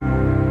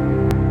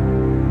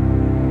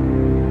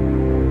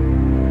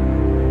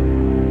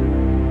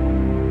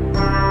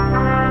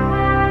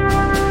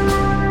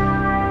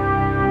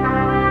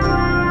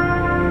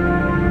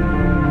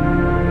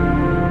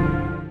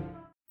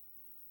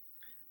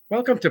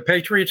Welcome to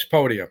Patriots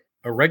Podium,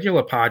 a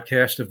regular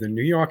podcast of the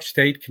New York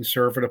State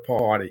Conservative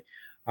Party.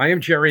 I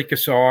am Jerry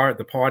Kassar,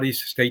 the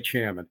party's state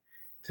chairman.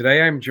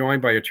 Today I'm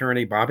joined by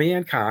attorney Bobbie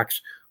Anne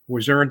Cox, who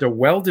has earned a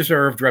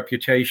well-deserved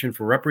reputation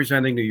for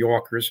representing New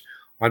Yorkers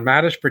on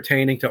matters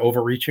pertaining to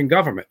overreaching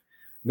government.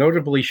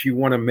 Notably, she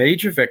won a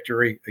major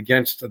victory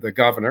against the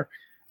governor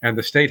and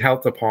the state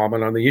health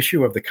department on the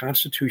issue of the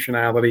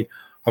constitutionality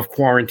of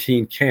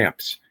quarantine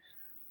camps.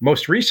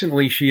 Most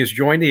recently, she has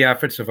joined the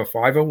efforts of a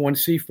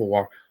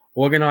 501c4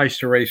 organized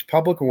to raise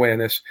public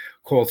awareness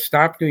called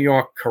Stop New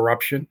York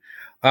Corruption.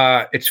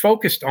 It's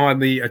focused on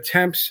the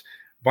attempts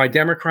by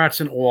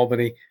Democrats in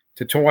Albany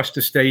to toss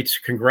the state's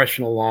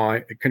congressional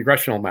lines.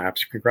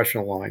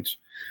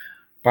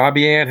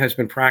 Bobbie Anne has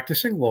been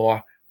practicing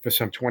law for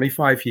some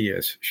 25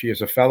 years. She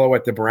is a fellow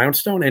at the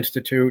Brownstone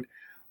Institute,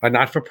 a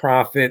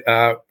not-for-profit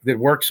that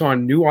works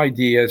on new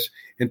ideas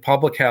in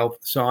public health,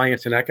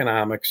 science, and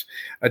economics,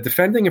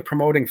 defending and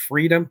promoting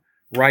freedom,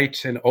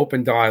 rights, and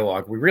open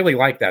dialogue. We really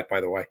like that,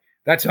 by the way.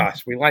 That's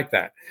us. We like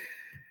that.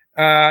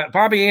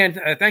 Bobbie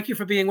Anne, thank you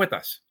for being with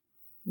us.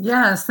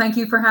 Yes, thank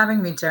you for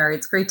having me, Jerry.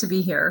 It's great to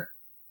be here.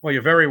 Well,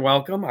 you're very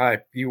welcome.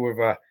 You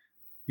have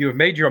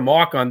made your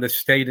mark on this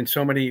state in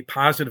so many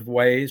positive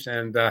ways,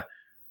 and our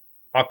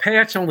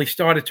paths only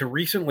started to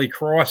recently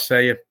cross,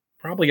 say,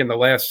 probably in the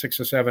last 6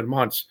 or 7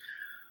 months.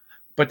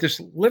 But this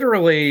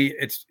literally,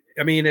 as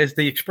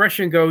the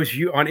expression goes,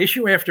 you on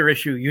issue after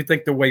issue, you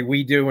think the way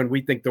we do, and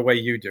we think the way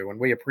you do, and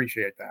we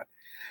appreciate that.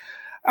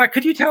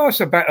 Could you tell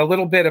us a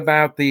little bit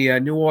about the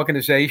new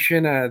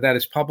organization that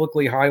is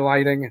publicly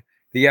highlighting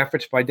the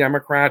efforts by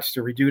Democrats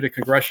to redo the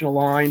congressional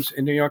lines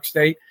in New York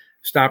State,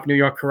 Stop New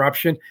York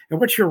Corruption, and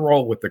what's your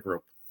role with the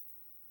group?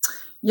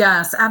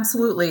 Yes,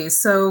 absolutely.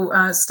 So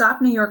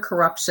Stop New York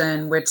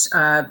Corruption, which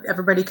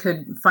everybody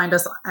could find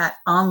us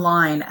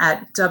online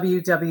at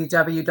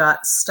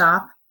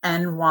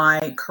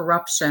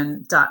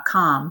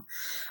www.stopnycorruption.com.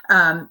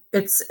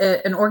 It's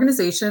an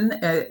organization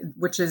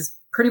which is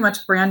pretty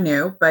much brand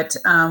new, but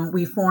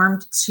we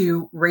formed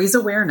to raise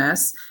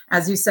awareness,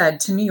 as you said,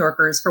 to New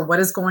Yorkers for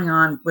what is going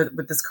on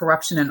with this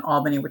corruption in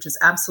Albany, which is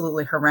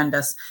absolutely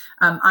horrendous.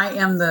 I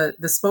am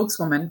the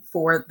spokeswoman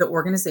for the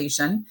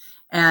organization,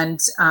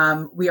 and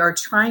we are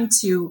trying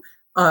to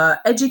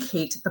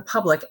educate the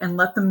public and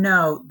let them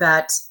know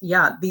that,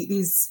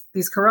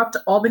 these corrupt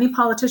Albany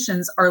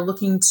politicians are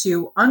looking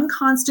to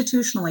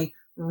unconstitutionally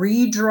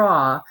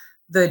redraw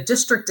the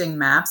districting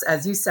maps,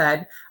 as you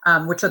said,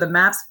 which are the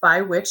maps by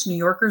which New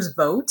Yorkers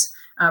vote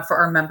for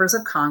our members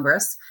of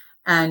Congress.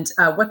 And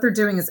what they're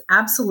doing is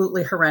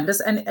absolutely horrendous,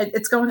 and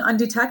it's going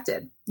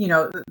undetected. You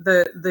know,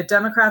 the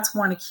Democrats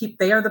want to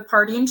they are the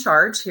party in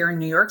charge here in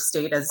New York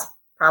State, as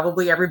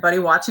probably everybody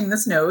watching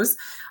this knows,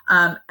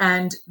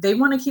 and they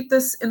want to keep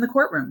this in the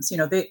courtrooms. You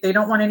know, they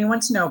don't want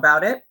anyone to know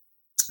about it.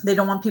 They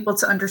don't want people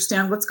to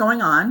understand what's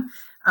going on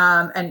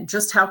and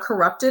just how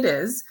corrupt it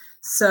is.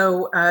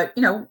 So,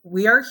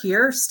 we are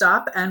here.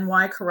 Stop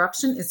NY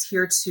Corruption is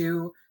here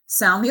to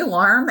sound the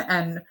alarm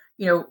and,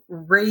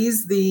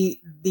 raise the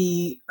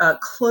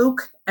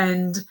cloak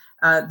and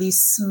the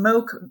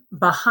smoke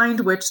behind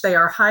which they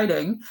are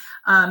hiding,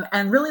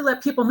 and really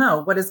let people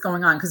know what is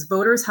going on, because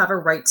voters have a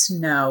right to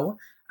know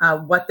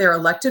what their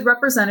elected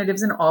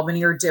representatives in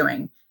Albany are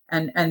doing.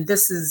 And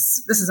this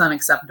is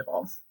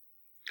unacceptable.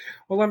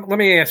 Well, let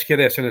me ask you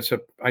this, and it's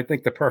I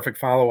think the perfect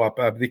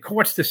follow-up. The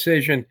court's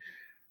decision,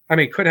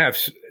 could have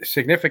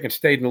significant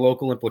state and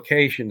local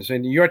implications.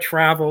 In your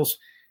travels,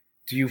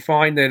 do you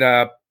find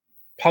that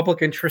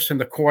public interest in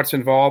the court's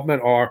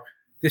involvement or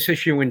this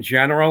issue in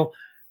general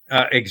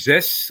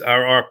exists,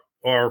 or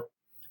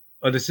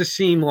does this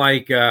seem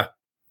like out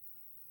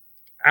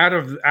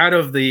of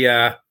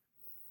the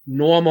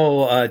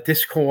normal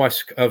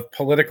discourse of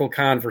political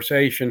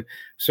conversation,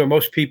 so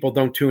most people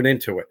don't tune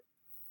into it?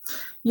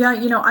 Yeah,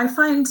 I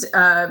find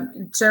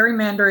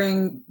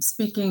gerrymandering,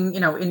 speaking,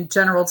 in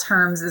general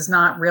terms, is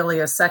not really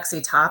a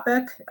sexy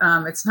topic.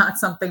 It's not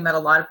something that a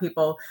lot of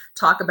people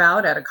talk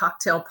about at a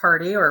cocktail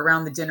party or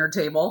around the dinner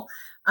table.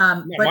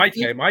 But my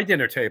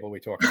dinner table,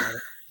 we talk about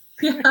it.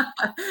 Yeah,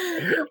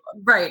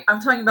 right.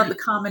 I'm talking about the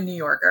common New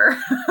Yorker.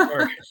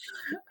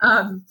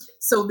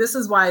 So this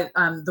is why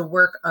the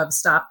work of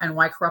Stop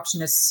NY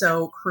Corruption is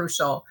so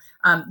crucial.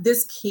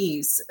 This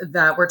case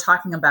that we're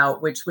talking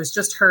about, which was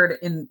just heard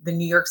in the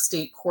New York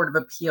State Court of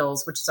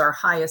Appeals, which is our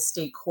highest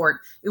state court,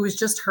 it was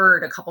just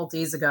heard a couple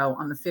days ago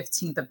on the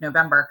 15th of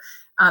November.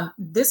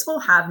 This will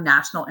have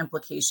national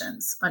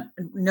implications,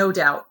 no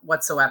doubt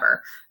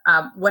whatsoever.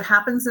 What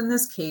happens in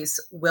this case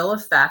will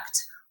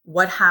affect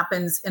what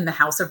happens in the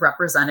House of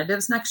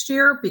Representatives next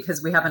year,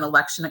 because we have an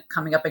election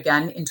coming up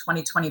again in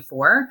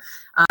 2024.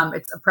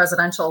 It's a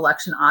presidential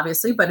election,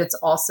 obviously, but it's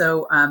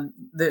also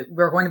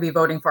we're going to be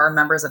voting for our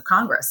members of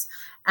Congress.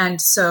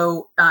 And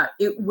so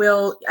it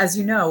will, as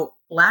you know,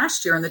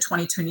 last year in the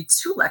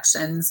 2022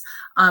 elections,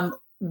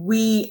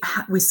 we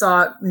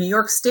saw New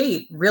York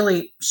State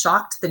really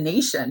shocked the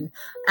nation,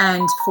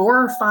 and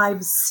 4 or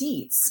 5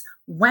 seats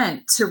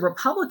went to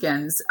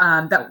Republicans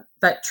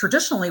that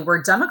traditionally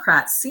were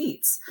Democrat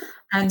seats.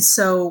 And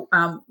so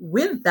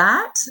with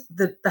that,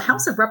 the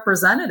House of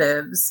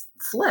Representatives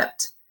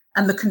flipped.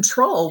 And the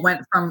control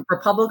went from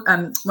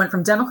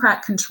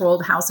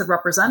Democrat-controlled House of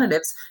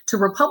Representatives to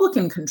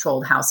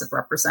Republican-controlled House of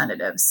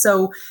Representatives.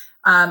 So,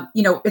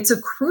 it's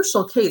a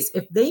crucial case.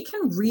 If they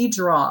can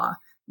redraw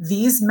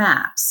these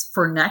maps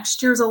for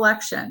next year's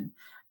election,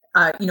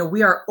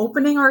 we are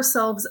opening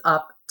ourselves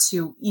up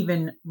to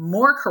even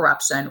more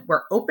corruption.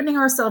 We're opening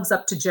ourselves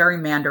up to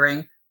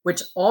gerrymandering,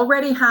 which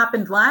already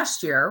happened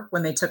last year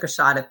when they took a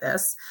shot at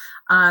this.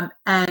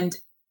 And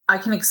I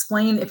can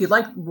explain, if you'd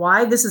like,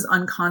 why this is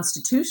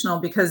unconstitutional,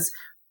 because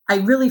I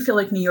really feel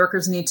like New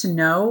Yorkers need to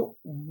know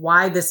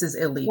why this is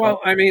illegal.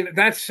 Well, I mean,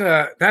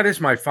 that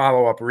is my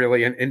follow-up,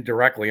 really, and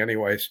indirectly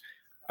anyways.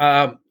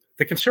 The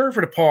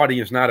Conservative Party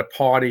is not a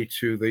party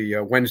to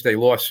the Wednesday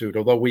lawsuit,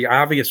 although we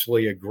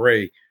obviously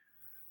agree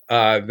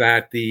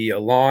that the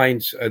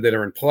lines that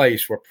are in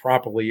place were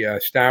properly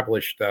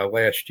established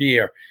last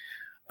year.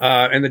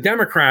 And the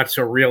Democrats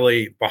are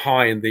really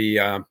behind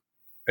the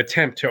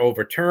attempt to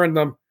overturn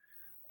them.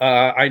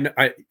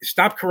 I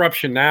Stop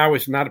Corruption Now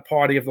is not a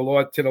party of the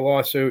law to the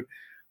lawsuit,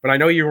 but I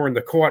know you were in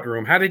the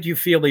courtroom. How did you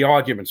feel the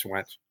arguments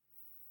went?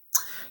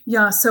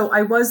 Yeah, so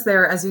I was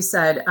there, as you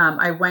said.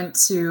 I went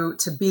to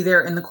be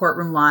there in the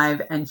courtroom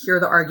live and hear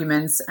the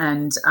arguments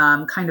and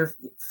kind of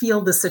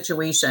feel the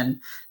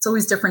situation. It's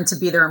always different to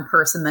be there in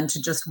person than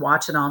to just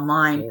watch it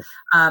online.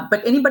 Yeah.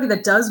 But anybody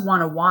that does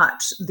want to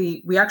watch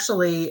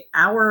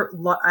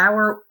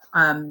our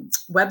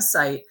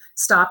website,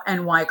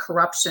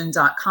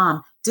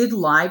 stopnycorruption.com, did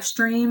live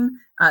stream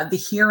the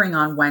hearing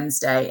on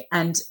Wednesday,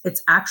 and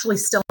it's actually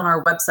still on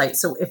our website.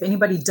 So if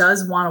anybody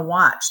does want to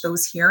watch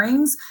those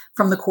hearings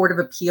from the Court of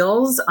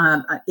Appeals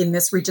in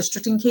this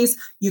redistricting case,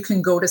 you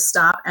can go to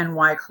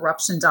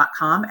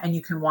stopnycorruption.com and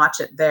you can watch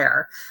it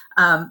there.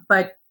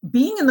 But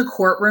being in the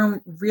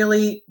courtroom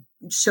really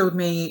showed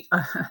me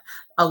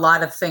a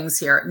lot of things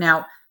here.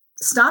 Now,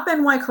 Stop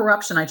NY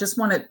Corruption, I just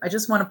want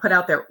to put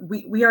out there,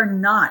 we are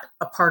not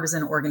a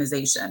partisan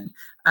organization.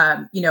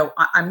 I'm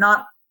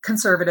not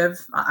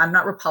conservative. I'm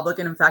not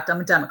Republican. In fact,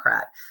 I'm a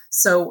Democrat.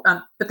 So,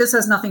 but this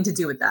has nothing to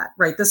do with that,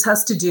 right? This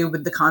has to do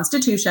with the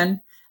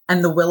Constitution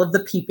and the will of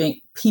the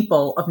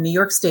people of New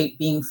York State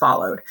being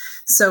followed.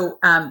 So,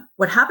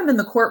 what happened in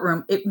the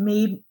courtroom, it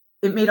made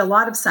a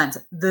lot of sense.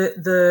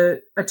 The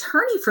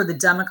attorney for the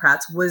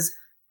Democrats was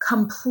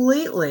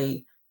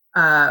completely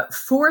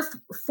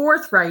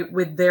forthright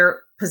with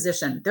their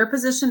position. Their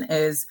position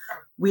is,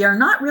 we are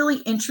not really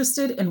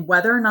interested in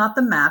whether or not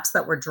the maps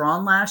that were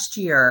drawn last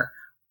year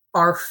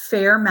are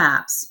fair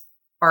maps,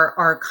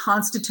 are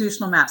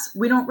constitutional maps.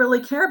 We don't really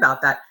care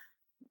about that.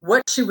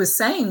 What she was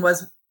saying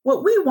was,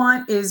 what we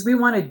want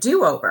a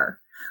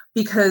do-over,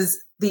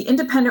 because the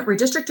Independent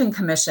Redistricting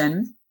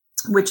Commission,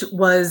 which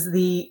was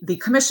the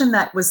commission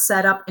that was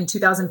set up in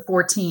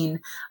 2014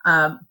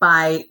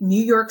 by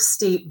New York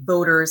State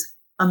voters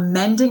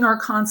amending our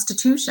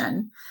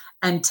Constitution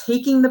and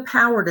taking the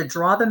power to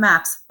draw the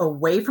maps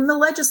away from the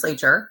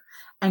legislature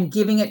and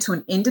giving it to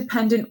an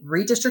independent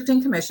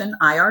redistricting commission,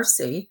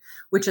 IRC,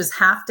 which is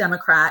half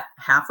Democrat,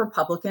 half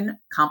Republican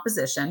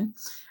composition.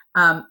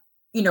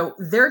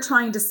 They're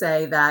trying to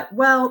say that,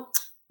 well,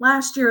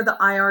 last year the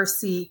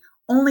IRC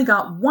only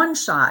got one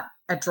shot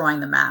at drawing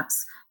the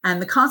maps, and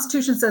the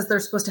Constitution says they're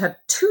supposed to have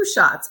two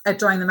shots at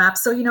drawing the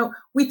maps. So,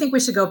 we think we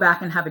should go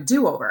back and have a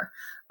do-over.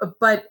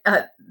 But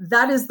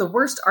that is the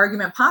worst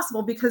argument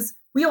possible, because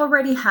we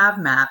already have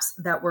maps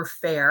that were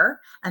fair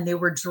and they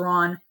were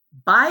drawn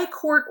by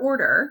court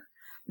order.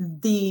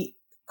 The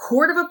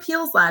Court of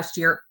Appeals last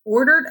year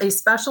ordered a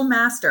special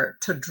master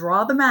to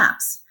draw the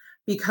maps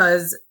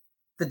because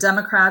the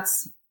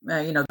Democrats,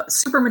 the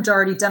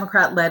supermajority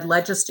Democrat-led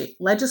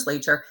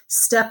legislature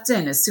stepped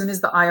in as soon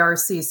as the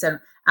IRC said,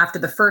 after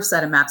the first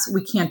set of maps,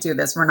 we can't do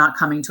this. We're not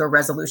coming to a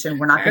resolution.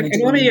 We're not going to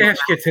do it. Let me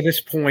ask you to this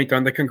point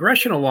on the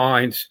congressional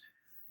lines.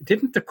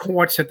 Didn't the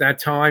courts at that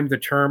time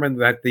determine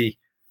that the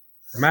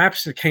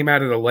maps that came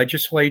out of the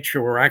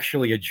legislature were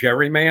actually a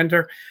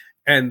gerrymander,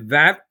 and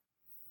that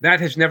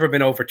has never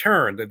been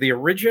overturned? The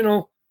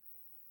original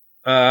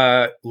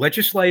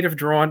legislative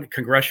drawn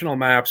congressional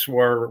maps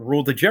were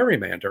ruled a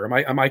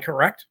gerrymander. Am I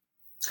correct?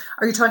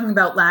 Are you talking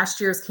about last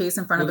year's case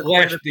in front of the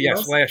Court of Appeals?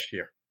 Yes, last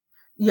year.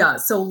 Yeah.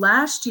 So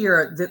last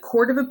year, the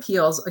Court of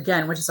Appeals,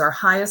 again, which is our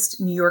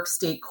highest New York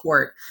State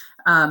court,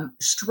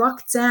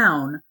 struck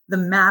down the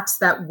maps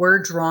that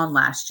were drawn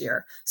last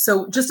year.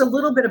 So just a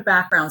little bit of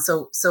background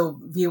so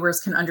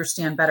viewers can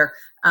understand better.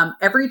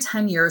 Every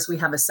 10 years, we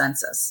have a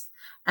census.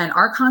 And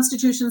our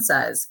Constitution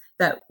says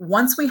that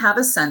once we have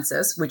a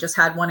census, we just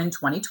had one in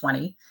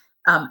 2020,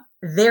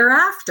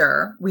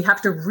 thereafter, we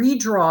have to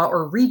redraw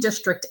or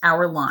redistrict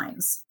our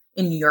lines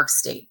in New York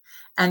State.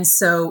 And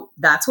so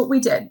that's what we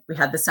did. We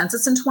had the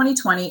census in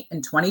 2020.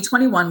 In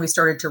 2021, we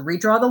started to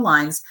redraw the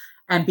lines.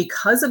 And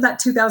because of that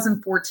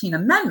 2014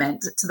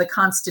 amendment to the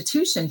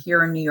Constitution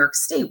here in New York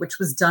State, which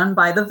was done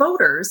by the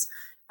voters,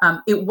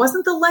 it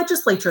wasn't the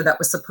legislature that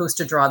was supposed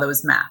to draw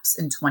those maps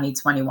in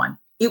 2021.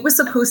 It was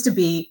supposed to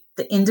be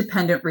the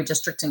Independent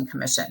Redistricting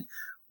Commission,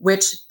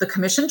 which the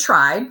commission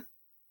tried.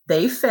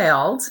 They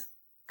failed.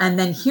 And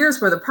then here's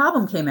where the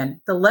problem came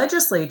in. The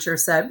legislature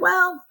said,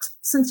 well,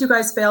 since you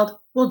guys failed,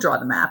 we'll draw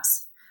the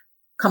maps.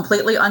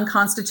 Completely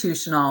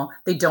unconstitutional.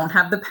 They don't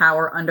have the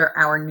power under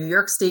our New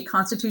York State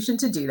Constitution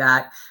to do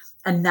that.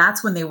 And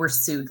that's when they were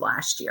sued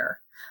last year.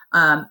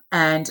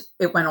 And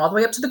it went all the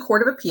way up to the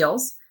Court of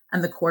Appeals.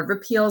 And the Court of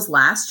Appeals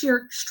last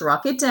year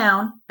struck it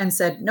down and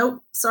said,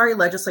 nope, sorry,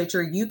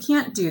 legislature, you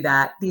can't do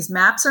that. These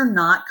maps are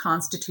not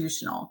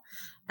constitutional.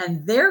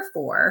 And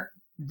therefore,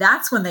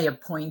 that's when they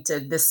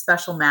appointed this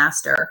special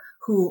master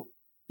who,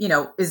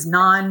 is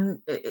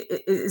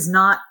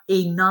not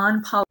a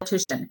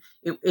non-politician.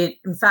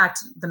 In fact,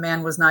 the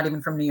man was not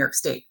even from New York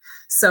State.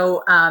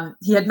 So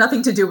he had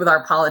nothing to do with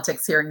our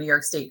politics here in New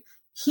York State.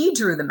 He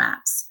drew the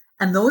maps.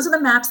 And those are the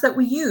maps that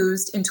we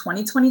used in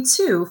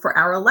 2022 for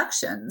our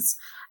elections.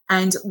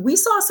 And we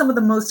saw some of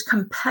the most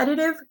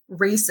competitive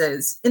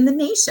races in the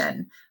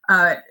nation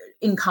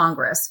in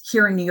Congress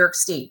here in New York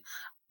State.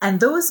 And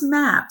those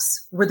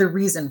maps were the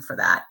reason for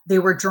that. They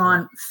were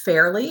drawn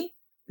fairly.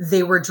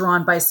 They were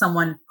drawn by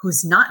someone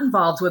who's not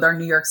involved with our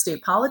New York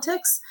State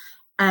politics.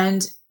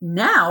 And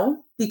now,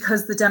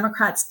 because the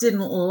Democrats didn't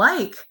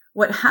like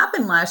what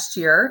happened last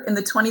year in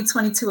the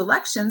 2022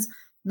 elections,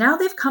 now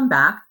they've come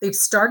back, they've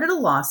started a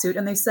lawsuit,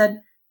 and they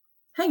said,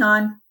 hang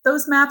on,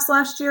 those maps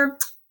last year,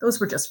 those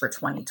were just for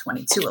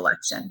 2022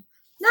 election.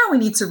 Now we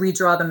need to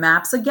redraw the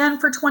maps again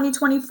for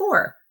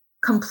 2024.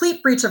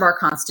 Complete breach of our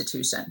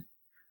Constitution.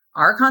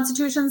 Our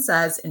Constitution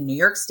says in New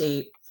York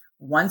State,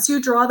 once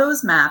you draw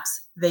those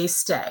maps, they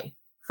stay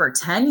for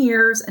 10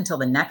 years until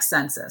the next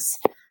census.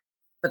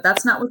 But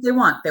that's not what they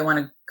want. They want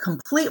to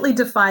completely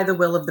defy the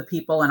will of the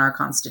people in our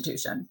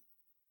Constitution.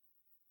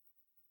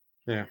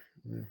 Yeah.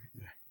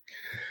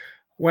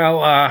 Well,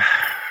 I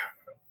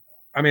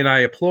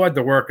applaud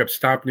the work of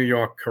Stop New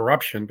York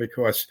Corruption,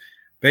 because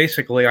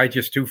basically I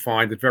just do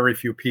find that very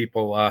few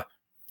people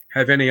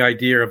have any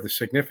idea of the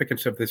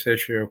significance of this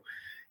issue.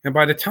 And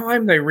by the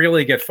time they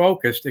really get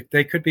focused,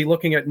 they could be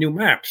looking at new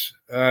maps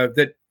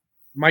that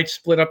might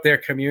split up their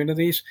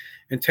communities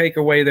and take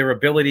away their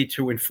ability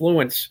to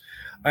influence.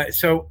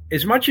 So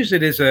as much as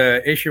it is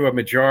an issue of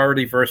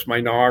majority versus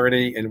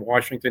minority in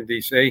Washington,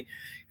 D.C.,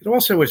 it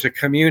also is a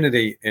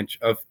community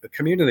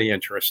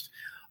interest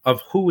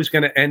of who is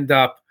going to end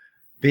up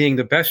being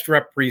the best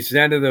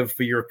representative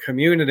for your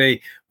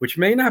community, which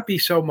may not be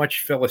so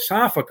much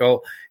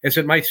philosophical as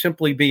it might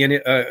simply be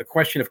a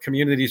question of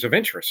communities of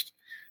interest.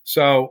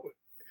 So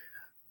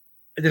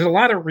there's a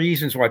lot of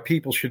reasons why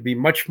people should be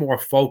much more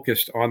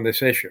focused on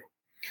this issue.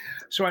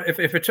 So if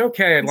it's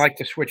okay, I'd like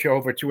to switch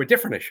over to a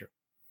different issue.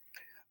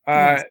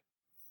 Yes.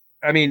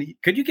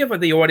 Could you give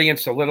the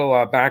audience a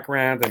little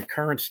background and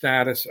current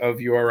status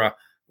of your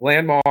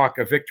landmark,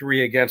 a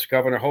victory against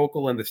Governor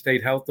Hochul and the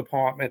State Health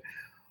Department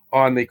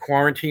on the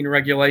quarantine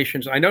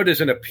regulations? I know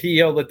there's an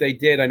appeal that they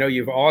did. I know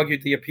you've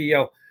argued the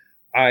appeal.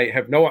 I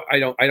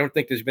don't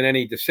think there's been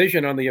any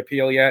decision on the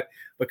appeal yet,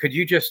 but could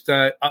you just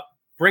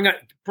bring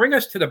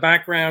us to the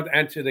background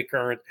and to the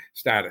current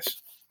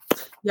status?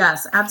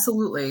 Yes,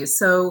 absolutely.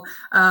 So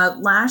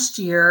last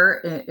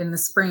year in the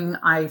spring,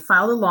 I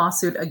filed a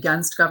lawsuit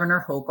against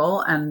Governor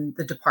Hochul and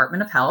the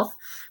Department of Health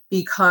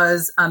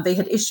because they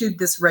had issued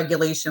this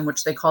regulation,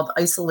 which they called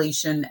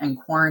isolation and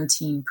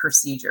quarantine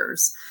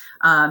procedures.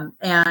 I'm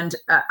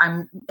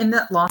in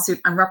that lawsuit,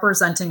 I'm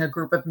representing a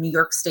group of New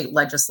York State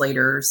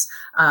legislators,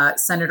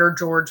 Senator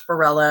George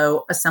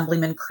Borrello,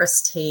 Assemblyman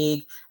Chris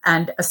Tague,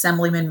 and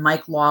Assemblyman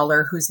Mike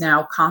Lawler, who's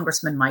now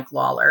Congressman Mike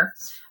Lawler,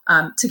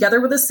 together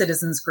with a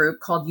citizens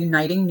group called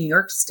Uniting New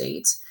York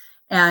State.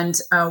 And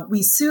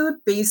we sued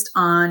based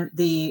on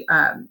the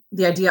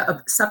idea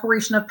of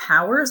separation of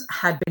powers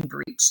had been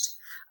breached.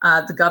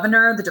 The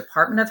governor, the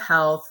Department of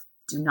Health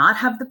do not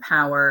have the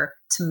power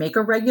to make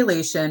a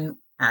regulation,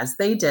 as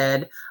they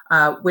did,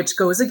 which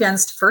goes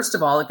against, first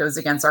of all, it goes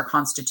against our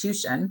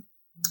Constitution.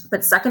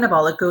 But second of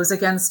all, it goes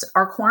against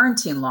our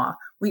quarantine law.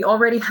 We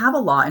already have a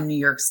law in New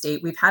York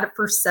State. We've had it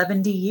for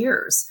 70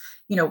 years.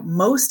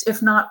 Most,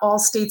 if not all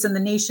states in the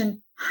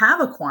nation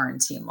have a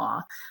quarantine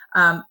law.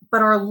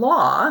 But our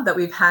law that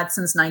we've had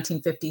since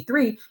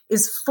 1953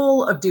 is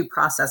full of due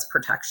process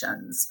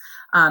protections.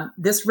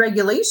 This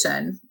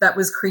regulation that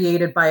was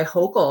created by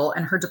Hochul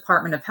and her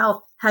Department of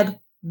Health had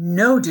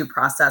no due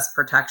process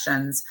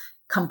protections,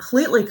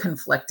 completely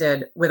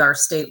conflicted with our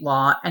state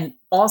law and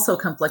also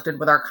conflicted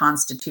with our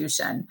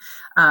Constitution.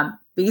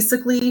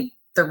 Basically,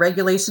 the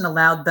regulation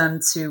allowed them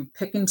to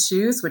pick and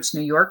choose which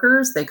New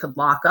Yorkers they could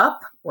lock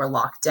up or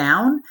lock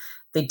down.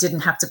 They didn't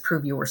have to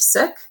prove you were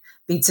sick.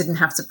 They didn't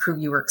have to prove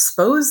you were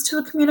exposed to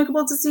a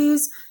communicable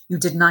disease. You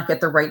did not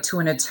get the right to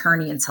an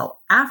attorney until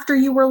after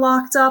you were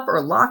locked up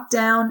or locked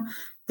down.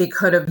 They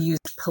could have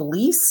used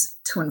police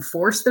to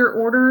enforce their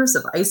orders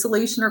of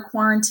isolation or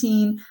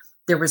quarantine.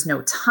 There was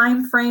no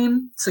time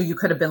frame, so you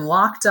could have been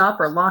locked up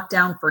or locked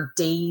down for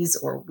days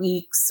or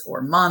weeks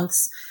or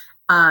months.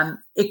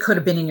 It could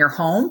have been in your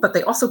home, but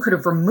they also could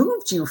have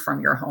removed you from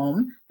your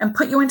home and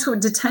put you into a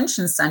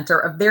detention center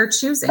of their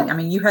choosing. I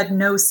mean, you had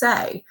no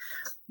say.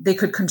 They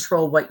could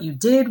control what you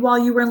did while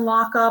you were in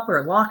lockup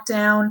or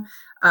lockdown.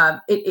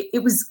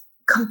 It was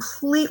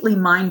completely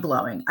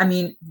mind-blowing. I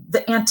mean,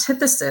 the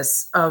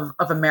antithesis of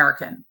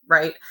American,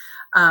 right?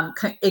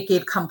 It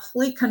gave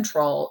complete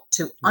control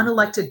to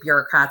unelected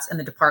bureaucrats in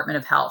the Department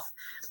of Health.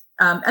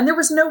 And there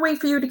was no way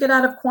for you to get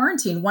out of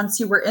quarantine once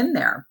you were in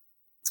there.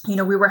 You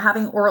know, we were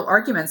having oral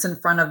arguments in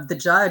front of the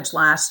judge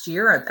last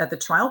year at the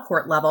trial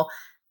court level.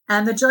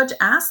 And the judge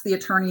asked the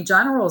Attorney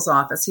General's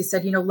office, he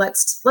said, you know,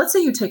 let's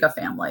say you take a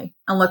family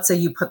and let's say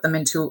you put them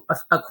into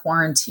a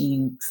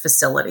quarantine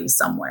facility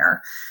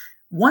somewhere.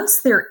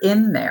 Once they're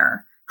in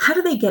there, how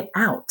do they get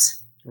out?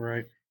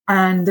 Right.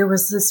 And there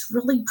was this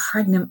really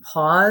pregnant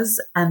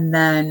pause. And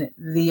then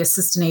the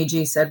assistant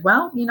AG said,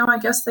 well, you know, I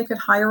guess they could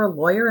hire a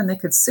lawyer and they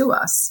could sue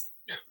us.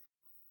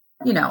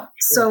 You know,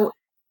 so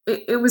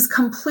it was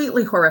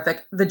completely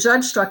horrific. The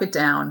judge struck it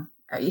down.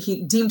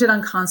 He deemed it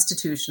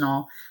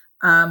unconstitutional.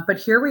 But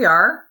here we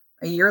are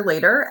a year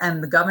later,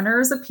 and the governor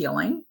is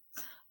appealing.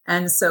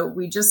 And so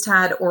we just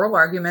had oral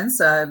arguments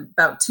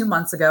about 2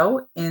 months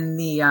ago in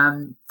the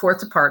 4th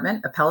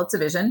Department, Appellate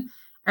Division.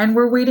 And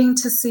we're waiting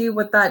to see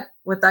what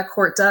that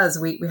court does.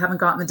 We haven't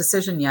gotten the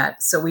decision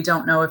yet. So we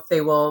don't know if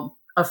they will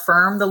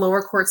affirm the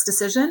lower court's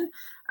decision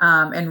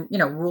and, you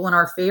know, rule in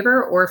our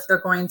favor, or if they're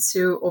going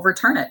to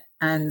overturn it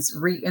and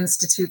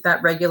reinstitute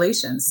that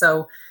regulation.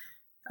 So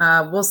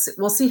we'll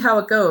see how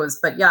it goes.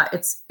 But yeah,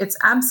 it's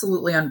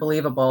absolutely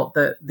unbelievable,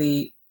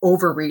 the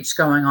overreach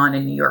going on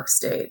in New York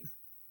State.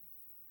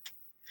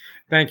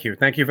 Thank you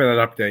for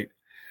that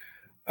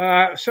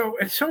update. So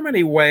in so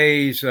many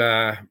ways,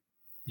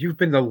 you've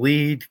been the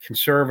lead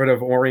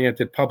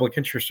conservative-oriented public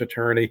interest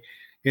attorney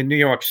in New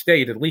York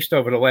State, at least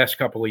over the last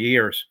couple of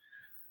years.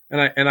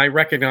 And I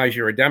recognize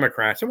you're a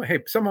Democrat. Some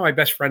of my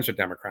best friends are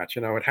Democrats.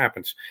 You know, it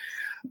happens.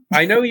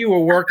 I know you were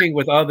working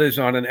with others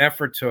on an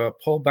effort to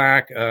pull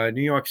back a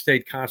New York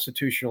State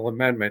constitutional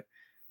amendment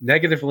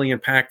negatively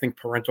impacting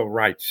parental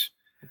rights.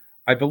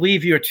 I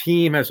believe your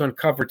team has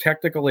uncovered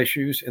technical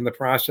issues in the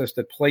process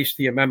that placed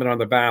the amendment on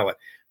the ballot.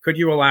 Could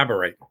you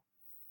elaborate?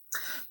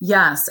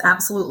 Yes,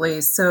 absolutely.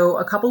 So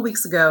a couple of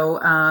weeks ago,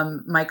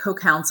 my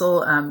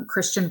co-counsel,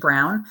 Christian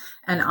Brown,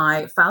 and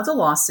I filed a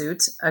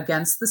lawsuit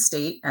against the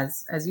state,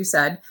 as you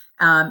said,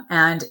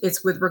 and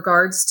it's with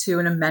regards to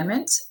an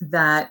amendment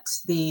that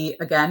the,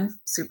 again,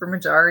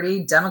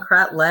 supermajority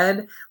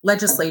Democrat-led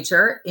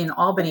legislature in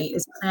Albany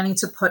is planning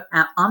to put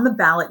on the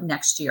ballot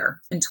next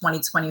year in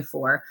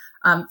 2024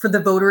 for the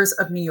voters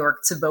of New York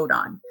to vote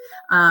on.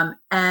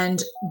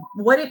 And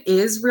what it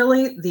is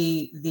really,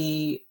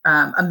 the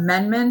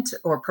amendment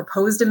or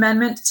proposed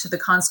amendment to the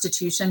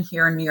Constitution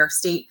here in New York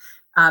State,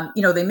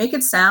 you know, they make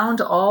it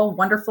sound all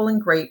wonderful and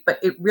great, but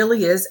it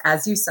really is,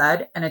 as you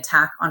said, an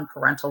attack on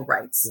parental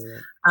rights.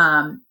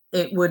 Yeah.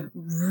 It would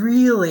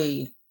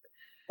really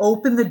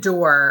open the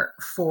door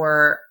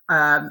for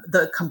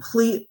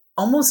the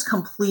almost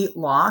complete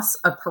loss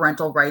of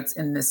parental rights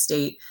in this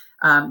state.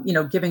 You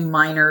know, giving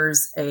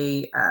minors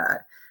a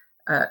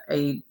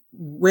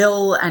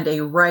will and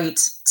a right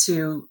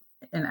to,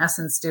 in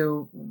essence,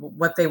 do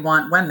what they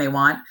want when they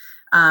want.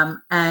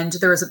 And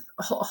there's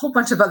a whole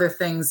bunch of other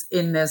things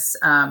in this,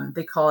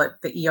 they call it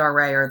the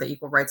ERA, or the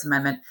Equal Rights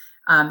Amendment,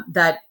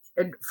 that,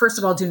 first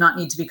of all, do not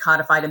need to be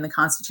codified in the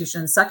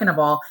Constitution. Second of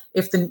all,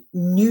 if the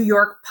New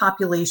York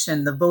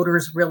population, the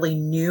voters, really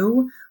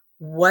knew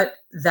what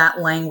that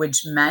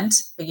language meant,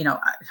 you know,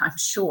 I'm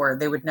sure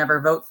they would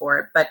never vote for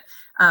it. But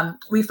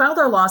we filed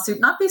our lawsuit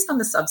not based on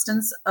the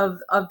substance of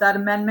that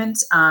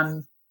amendment.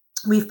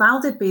 We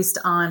filed it based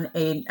on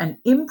an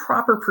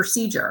improper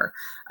procedure.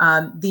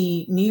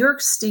 The New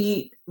York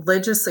State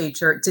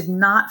legislature did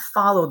not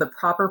follow the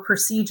proper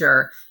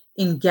procedure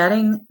in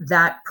getting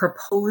that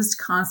proposed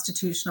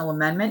constitutional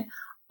amendment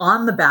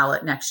on the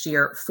ballot next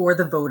year for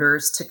the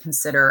voters to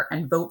consider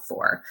and vote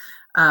for.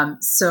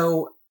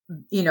 So,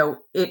 you know,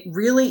 it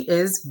really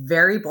is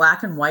very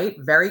black and white,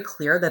 very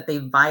clear that they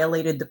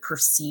violated the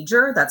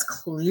procedure that's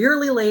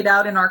clearly laid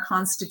out in our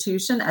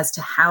Constitution as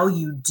to how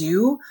you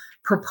do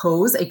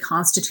propose a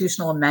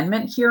constitutional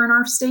amendment here in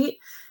our state.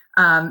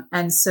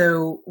 And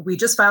so we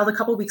just filed a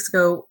couple of weeks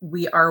ago.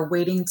 We are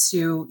waiting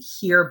to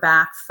hear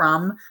back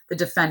from the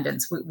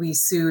defendants. We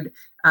sued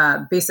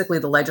basically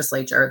the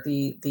legislature,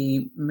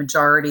 the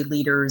majority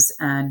leaders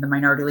and the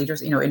minority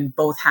leaders, you know, in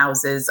both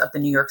houses of the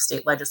New York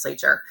State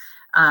legislature,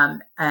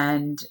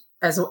 and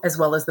as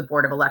well as the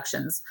Board of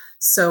Elections.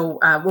 So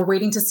we're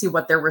waiting to see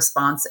what their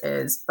response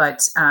is.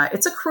 But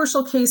it's a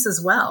crucial case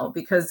as well,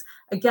 because,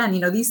 again, you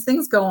know, these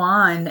things go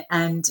on,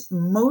 and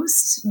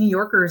most New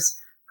Yorkers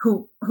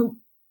who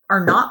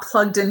are not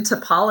plugged into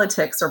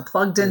politics or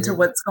plugged into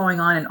what's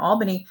going on in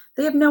Albany,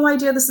 they have no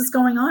idea this is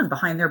going on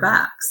behind their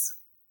backs.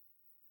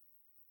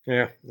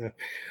 Yeah.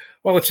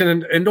 Well, it's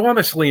an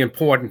enormously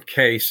important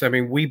case. I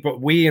mean,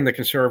 we in the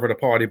Conservative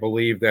Party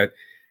believe that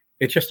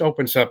it just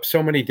opens up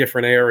so many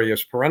different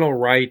areas. Parental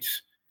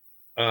rights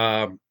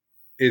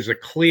is a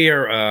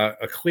clear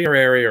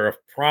area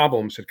of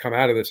problems that come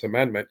out of this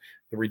amendment,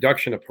 the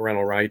reduction of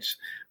parental rights.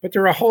 But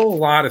there are a whole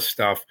lot of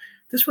stuff.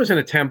 This was an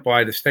attempt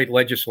by the state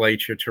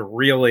legislature to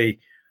really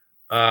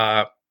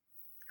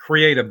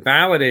create a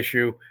ballot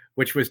issue,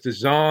 which was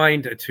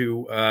designed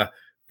to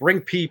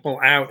bring people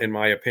out, in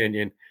my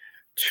opinion,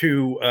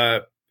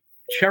 to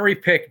cherry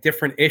pick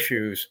different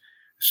issues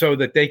so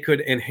that they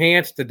could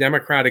enhance the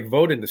Democratic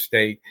vote in the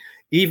state,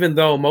 even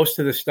though most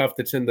of the stuff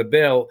that's in the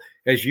bill,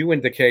 as you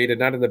indicated,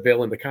 not in the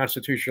bill, in the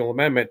constitutional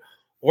amendment,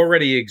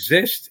 already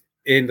exists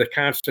in the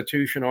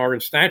Constitution or in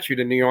statute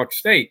in New York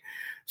State.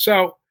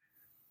 So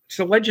it's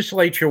the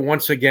legislature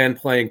once again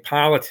playing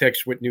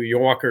politics with New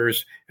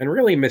Yorkers and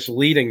really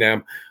misleading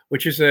them,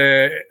 which is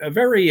a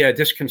very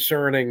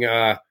disconcerting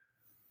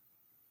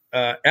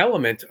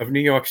element of New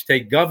York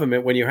State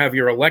government when you have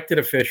your elected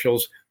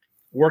officials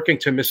working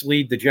to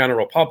mislead the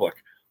general public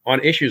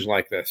on issues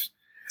like this.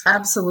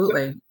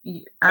 Absolutely.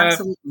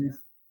 Absolutely.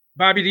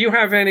 Bobbie, do you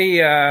have any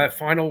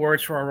final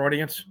words for our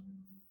audience?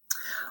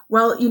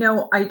 Well,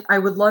 I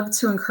would love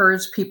to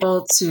encourage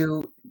people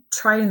to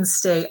try and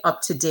stay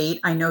up to date.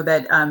 I know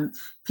that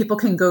people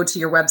can go to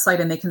your website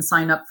and they can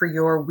sign up for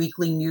your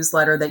weekly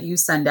newsletter that you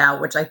send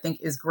out, which I think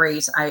is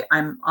great.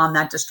 I'm on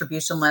that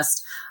distribution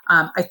list.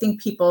 I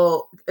think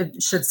people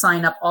should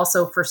sign up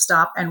also for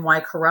Stop NY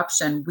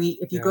Corruption.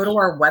 If you go to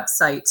our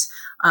website,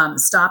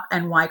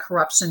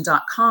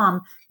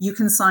 stopnycorruption.com, you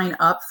can sign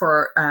up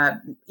for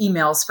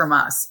emails from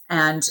us,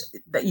 and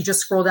that you just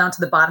scroll down to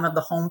the bottom of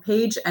the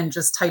homepage and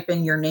just type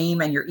in your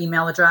name and your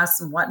email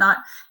address and whatnot,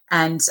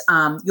 and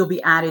you'll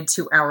be added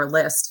to our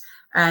list.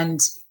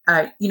 And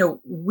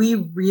we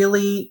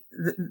really,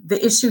 the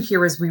issue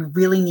here is we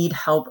really need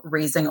help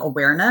raising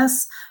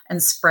awareness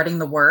and spreading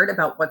the word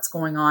about what's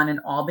going on in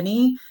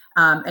Albany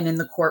and in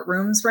the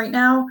courtrooms right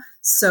now.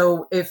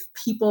 So if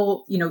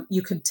people,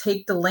 you could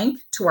take the link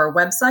to our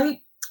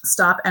website,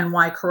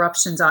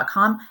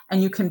 stopnycorruption.com,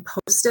 and you can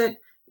post it,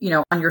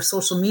 on your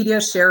social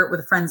media, share it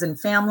with friends and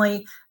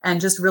family,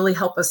 and just really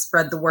help us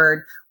spread the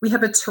word. We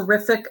have a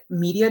terrific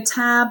media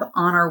tab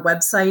on our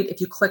website. If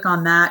you click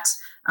on that,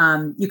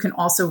 you can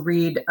also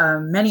read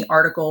many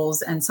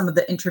articles and some of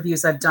the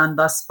interviews I've done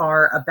thus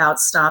far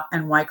about Stop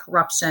NY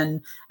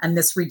Corruption and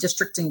this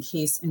redistricting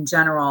case in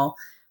general.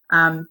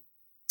 And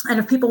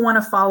if people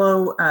want to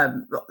follow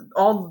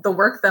all the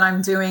work that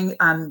I'm doing,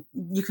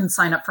 you can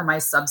sign up for my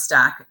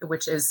Substack,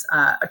 which is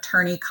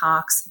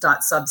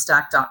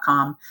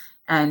attorneycox.substack.com.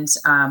 And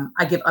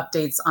I give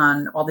updates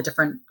on all the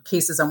different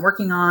cases I'm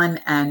working on,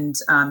 and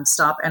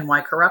Stop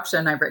NY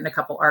Corruption. I've written a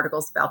couple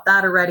articles about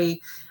that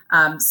already.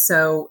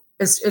 So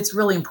it's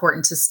really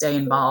important to stay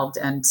involved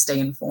and stay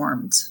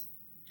informed.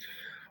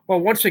 Well,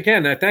 once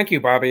again, thank you,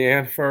 Bobbie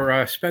Anne,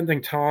 for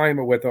spending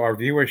time with our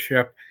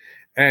viewership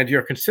and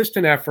your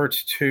consistent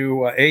efforts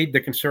to aid the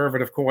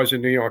conservative cause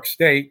in New York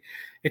State.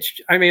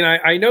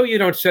 I know you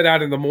don't set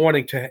out in the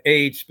morning to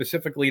aid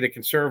specifically the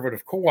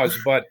conservative cause,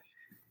 but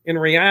in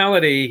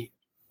reality,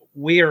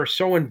 we are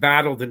so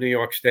embattled in New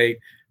York State.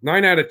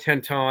 9 out of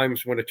 10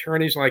 times when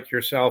attorneys like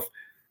yourself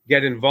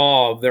get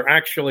involved, they're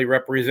actually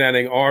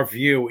representing our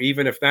view,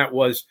 even if that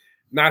was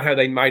not how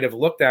they might have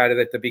looked at it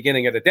at the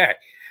beginning of the day.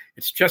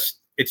 It's just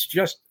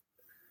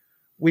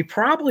we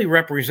probably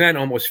represent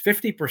almost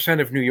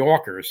 50% of New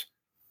Yorkers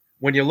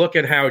when you look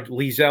at how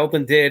Lee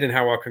Zeldin did and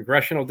how our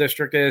congressional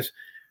district is,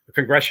 the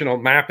congressional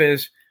map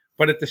is.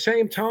 But at the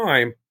same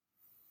time,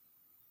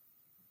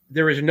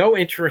 there is no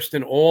interest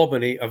in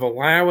Albany of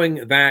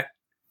allowing that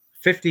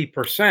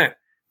 50%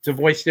 to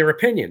voice their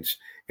opinions.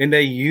 And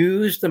they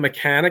use the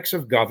mechanics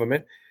of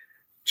government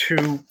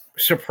to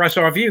suppress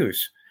our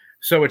views.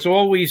 So it's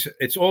always,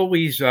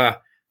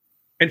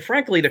 and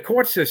frankly, the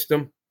court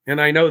system, and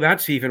I know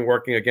that's even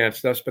working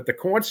against us, but the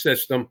court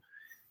system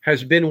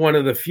has been one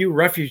of the few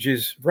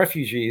refuges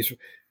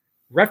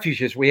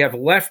we have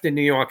left in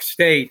New York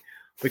State,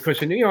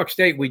 because in New York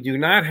State, we do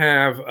not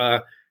have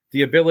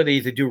the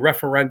ability to do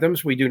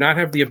referendums. We do not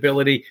have the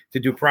ability to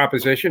do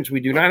propositions. We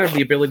do not have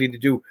the ability to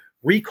do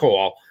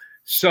recall.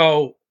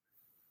 So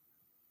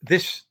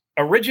this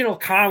original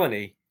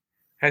colony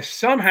has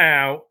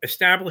somehow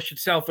established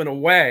itself in a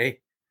way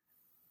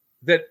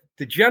that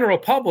the general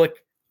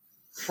public,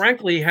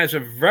 frankly, has a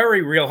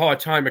very real hard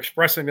time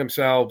expressing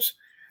themselves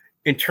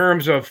in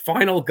terms of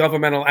final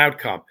governmental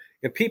outcome.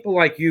 And people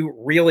like you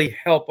really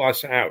help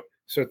us out.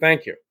 So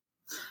thank you.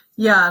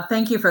 Yeah,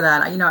 thank you for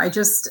that.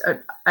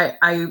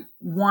 I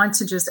want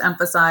to just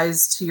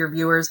emphasize to your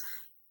viewers,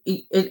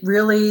 it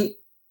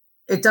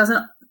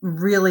doesn't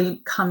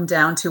really come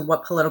down to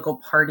what political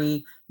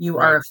party you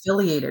are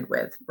affiliated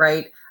with,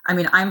 right? I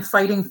mean, I'm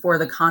fighting for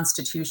the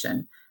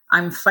Constitution.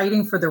 I'm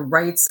fighting for the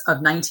rights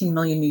of 19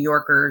 million New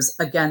Yorkers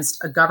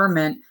against a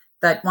government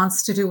that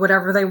wants to do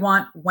whatever they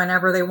want,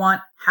 whenever they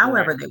want,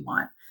 however they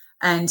want.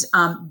 And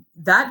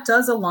that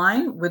does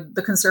align with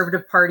the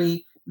Conservative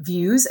Party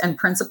views and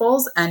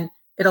principles, and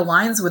it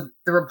aligns with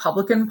the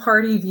Republican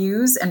Party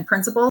views and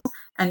principles.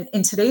 And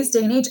in today's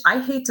day and age, I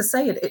hate to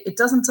say it, it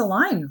doesn't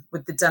align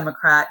with the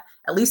Democrat,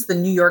 at least the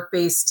New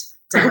York-based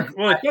Democrat.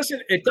 Well,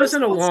 it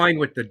doesn't align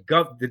with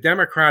the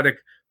Democratic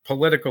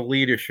political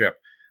leadership,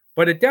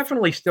 but it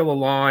definitely still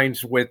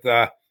aligns with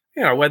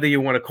whether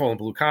you want to call them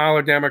blue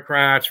collar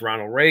Democrats,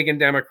 Ronald Reagan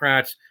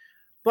Democrats,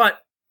 but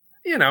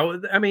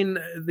I mean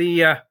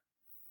the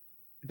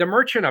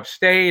merchant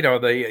upstate or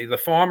the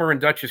farmer in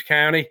Dutchess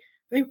County,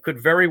 they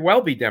could very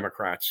well be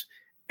Democrats,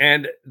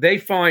 and they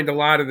find a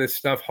lot of this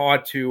stuff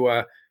hard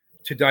to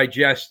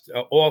digest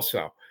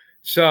also.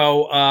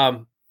 So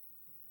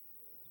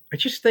I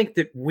just think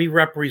that we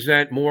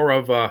represent a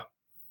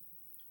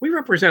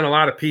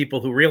lot of people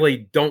who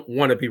really don't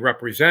want to be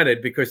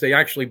represented because they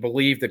actually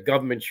believe that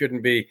government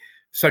shouldn't be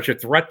such a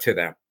threat to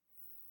them.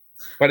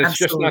 But it's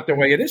just not the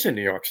way it is in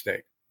New York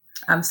State.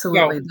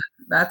 Absolutely.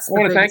 So, I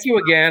want to thank you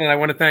again, and I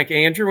want to thank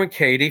Andrew and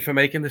Katie for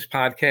making this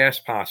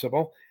podcast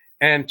possible.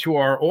 And to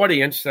our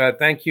audience,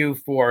 thank you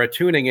for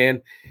tuning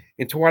in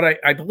into what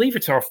I believe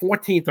it's our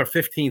 14th or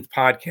 15th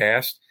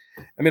podcast.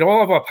 I mean,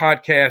 all of our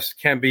podcasts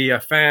can be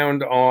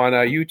found on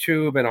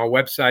YouTube and our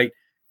website,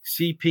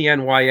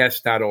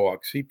 cpnys.org,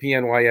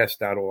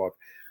 cpnys.org.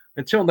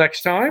 Until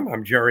next time,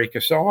 I'm Jerry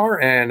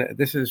Kassar, and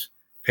this is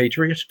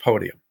Patriots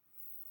Podium.